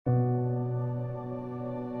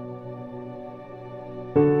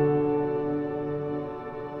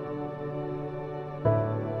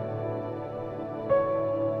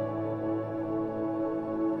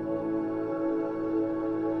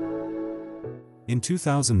In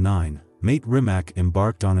 2009, mate Rimac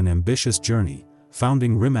embarked on an ambitious journey,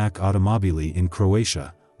 founding Rimac Automobili in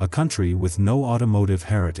Croatia, a country with no automotive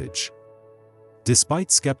heritage.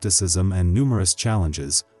 Despite skepticism and numerous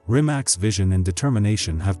challenges, Rimac's vision and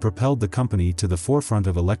determination have propelled the company to the forefront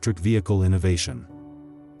of electric vehicle innovation.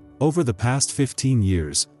 Over the past 15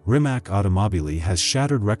 years, Rimac Automobili has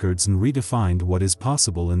shattered records and redefined what is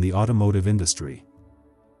possible in the automotive industry.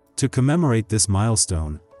 To commemorate this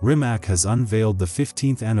milestone, Rimac has unveiled the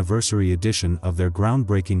 15th anniversary edition of their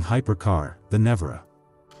groundbreaking hypercar, the Nevera.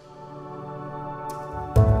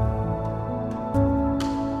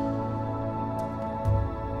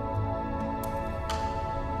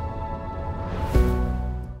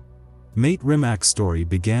 Mate Rimac's story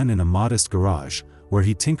began in a modest garage, where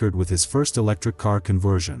he tinkered with his first electric car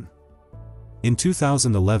conversion. In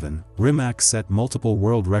 2011, Rimac set multiple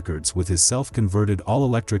world records with his self-converted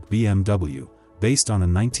all-electric BMW, based on a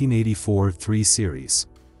 1984 3 Series.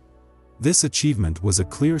 This achievement was a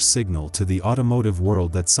clear signal to the automotive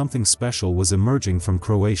world that something special was emerging from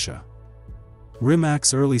Croatia.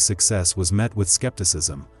 Rimac's early success was met with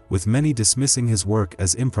skepticism, with many dismissing his work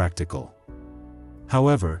as impractical.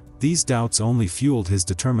 However, these doubts only fueled his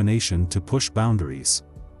determination to push boundaries.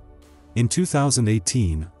 In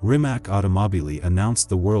 2018, Rimac Automobili announced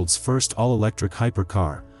the world's first all-electric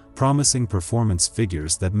hypercar, promising performance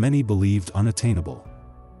figures that many believed unattainable.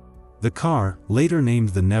 The car, later named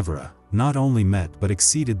the Nevera, not only met but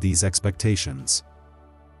exceeded these expectations.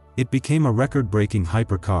 It became a record-breaking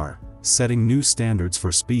hypercar, setting new standards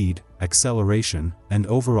for speed, acceleration, and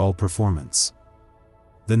overall performance.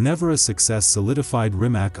 The Nevera's success solidified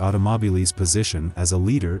Rimac Automobili's position as a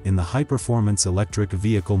leader in the high-performance electric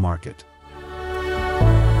vehicle market.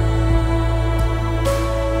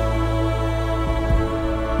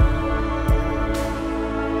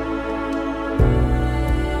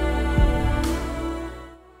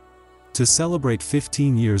 To celebrate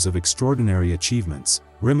 15 years of extraordinary achievements,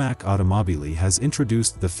 Rimac Automobili has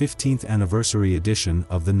introduced the 15th anniversary edition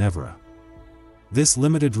of the Nevera. This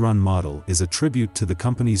limited-run model is a tribute to the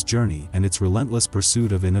company's journey and its relentless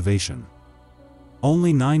pursuit of innovation.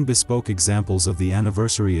 Only 9 bespoke examples of the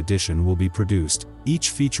Anniversary Edition will be produced, each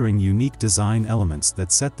featuring unique design elements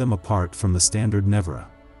that set them apart from the standard Nevera.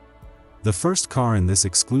 The first car in this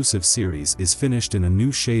exclusive series is finished in a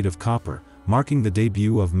new shade of copper, marking the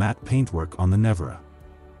debut of matte paintwork on the Nevera.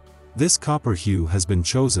 This copper hue has been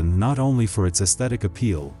chosen not only for its aesthetic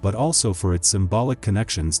appeal but also for its symbolic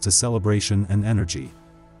connections to celebration and energy.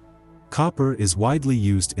 Copper is widely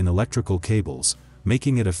used in electrical cables,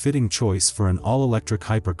 making it a fitting choice for an all-electric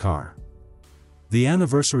hypercar. The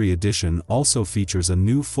Anniversary Edition also features a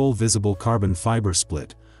new full visible carbon fiber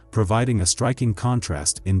split, providing a striking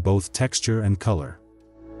contrast in both texture and color.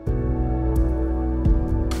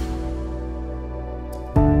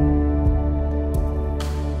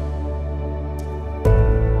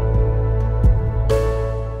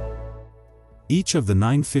 Each of the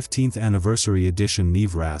 9 15th Anniversary Edition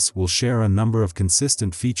Neveras will share a number of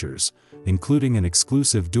consistent features, including an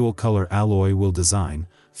exclusive dual-color alloy wheel design,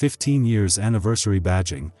 15 years anniversary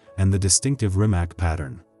badging, and the distinctive Rimac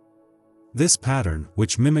pattern. This pattern,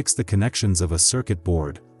 which mimics the connections of a circuit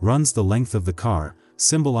board, runs the length of the car,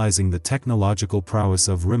 symbolizing the technological prowess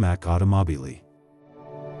of Rimac Automobili.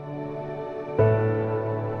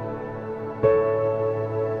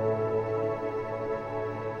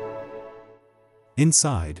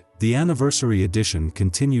 Inside, the Anniversary Edition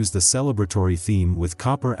continues the celebratory theme with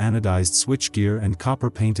copper anodized switchgear and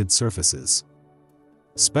copper-painted surfaces.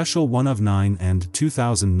 Special 1 of 9 and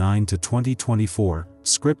 2009 to 2024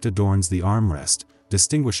 script adorns the armrest,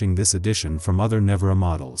 distinguishing this edition from other Nevera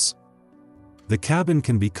models. The cabin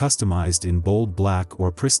can be customized in bold black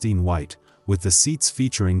or pristine white, with the seats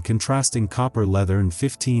featuring contrasting copper leather and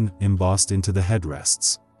 15 embossed into the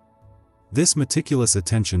headrests. This meticulous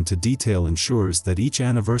attention to detail ensures that each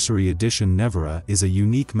Anniversary Edition Nevera is a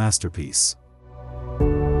unique masterpiece.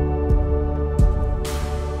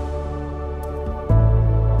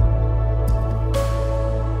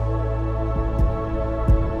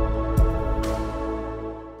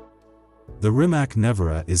 The Rimac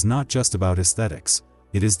Nevera is not just about aesthetics,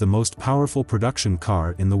 it is the most powerful production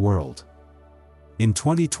car in the world. In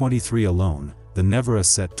 2023 alone, the Nevera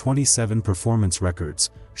set 27 performance records,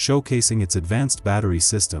 showcasing its advanced battery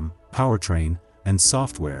system, powertrain, and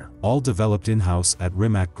software, all developed in-house at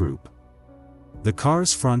Rimac Group. The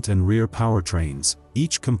car's front and rear powertrains,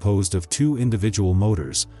 each composed of 2 individual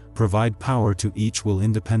motors, provide power to each wheel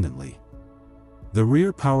independently. The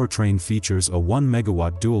rear powertrain features a 1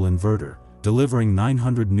 MW dual inverter, delivering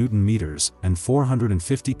 900 Nm and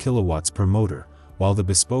 450 kW per motor, while the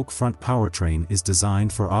bespoke front powertrain is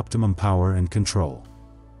designed for optimum power and control.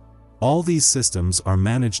 All these systems are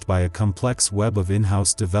managed by a complex web of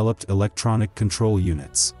in-house developed electronic control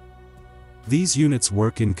units. These units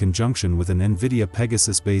work in conjunction with an NVIDIA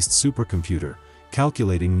Pegasus-based supercomputer,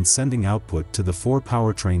 calculating and sending output to the four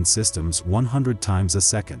powertrain systems 100 times a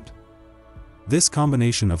second. This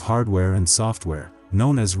combination of hardware and software,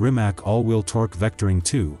 known as Rimac All-Wheel Torque Vectoring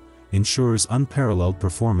 2, ensures unparalleled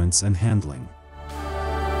performance and handling.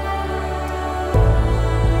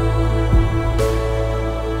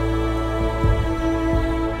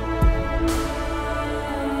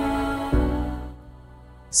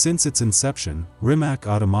 Since its inception, Rimac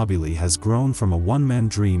Automobili has grown from a one-man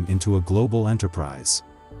dream into a global enterprise.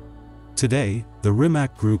 Today, the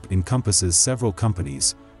Rimac Group encompasses several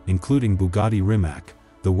companies, including Bugatti Rimac,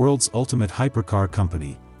 the world's ultimate hypercar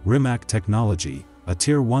company, Rimac Technology, a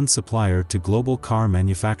Tier 1 supplier to global car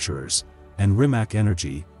manufacturers, and Rimac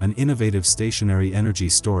Energy, an innovative stationary energy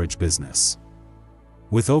storage business.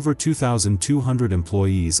 With over 2,200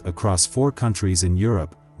 employees across 4 countries in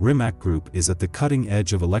Europe, Rimac Group is at the cutting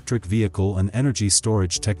edge of electric vehicle and energy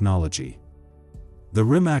storage technology. The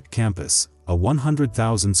Rimac campus, a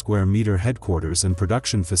 100,000 square meter headquarters and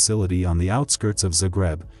production facility on the outskirts of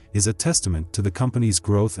Zagreb, is a testament to the company's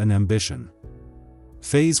growth and ambition.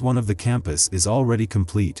 Phase 1 of the campus is already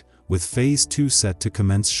complete, with Phase 2 set to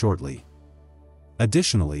commence shortly.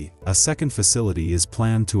 Additionally, a second facility is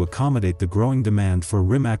planned to accommodate the growing demand for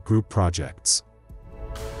Rimac Group projects.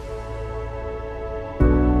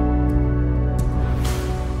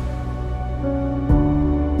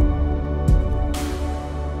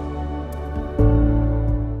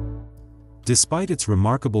 Despite its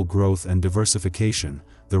remarkable growth and diversification,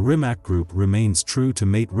 the Rimac Group remains true to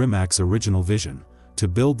mate Rimac's original vision, to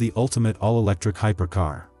build the ultimate all-electric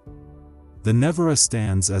hypercar. The Nevera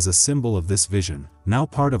stands as a symbol of this vision, now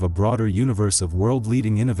part of a broader universe of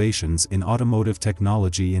world-leading innovations in automotive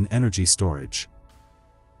technology and energy storage.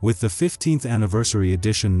 With the 15th Anniversary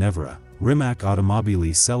Edition Nevera, Rimac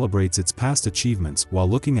Automobili celebrates its past achievements while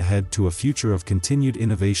looking ahead to a future of continued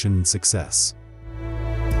innovation and success.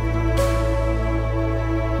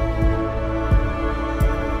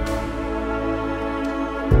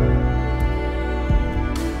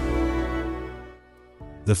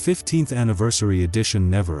 The 15th Anniversary Edition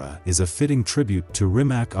Nevera is a fitting tribute to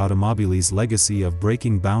Rimac Automobili's legacy of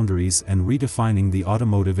breaking boundaries and redefining the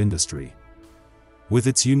automotive industry. With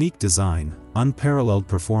its unique design, unparalleled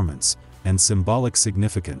performance, and symbolic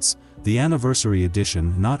significance, the Anniversary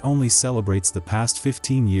Edition not only celebrates the past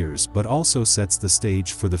 15 years but also sets the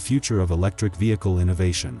stage for the future of electric vehicle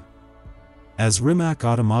innovation. As Rimac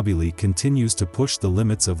Automobili continues to push the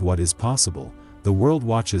limits of what is possible, the world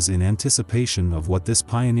watches in anticipation of what this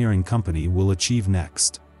pioneering company will achieve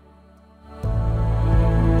next.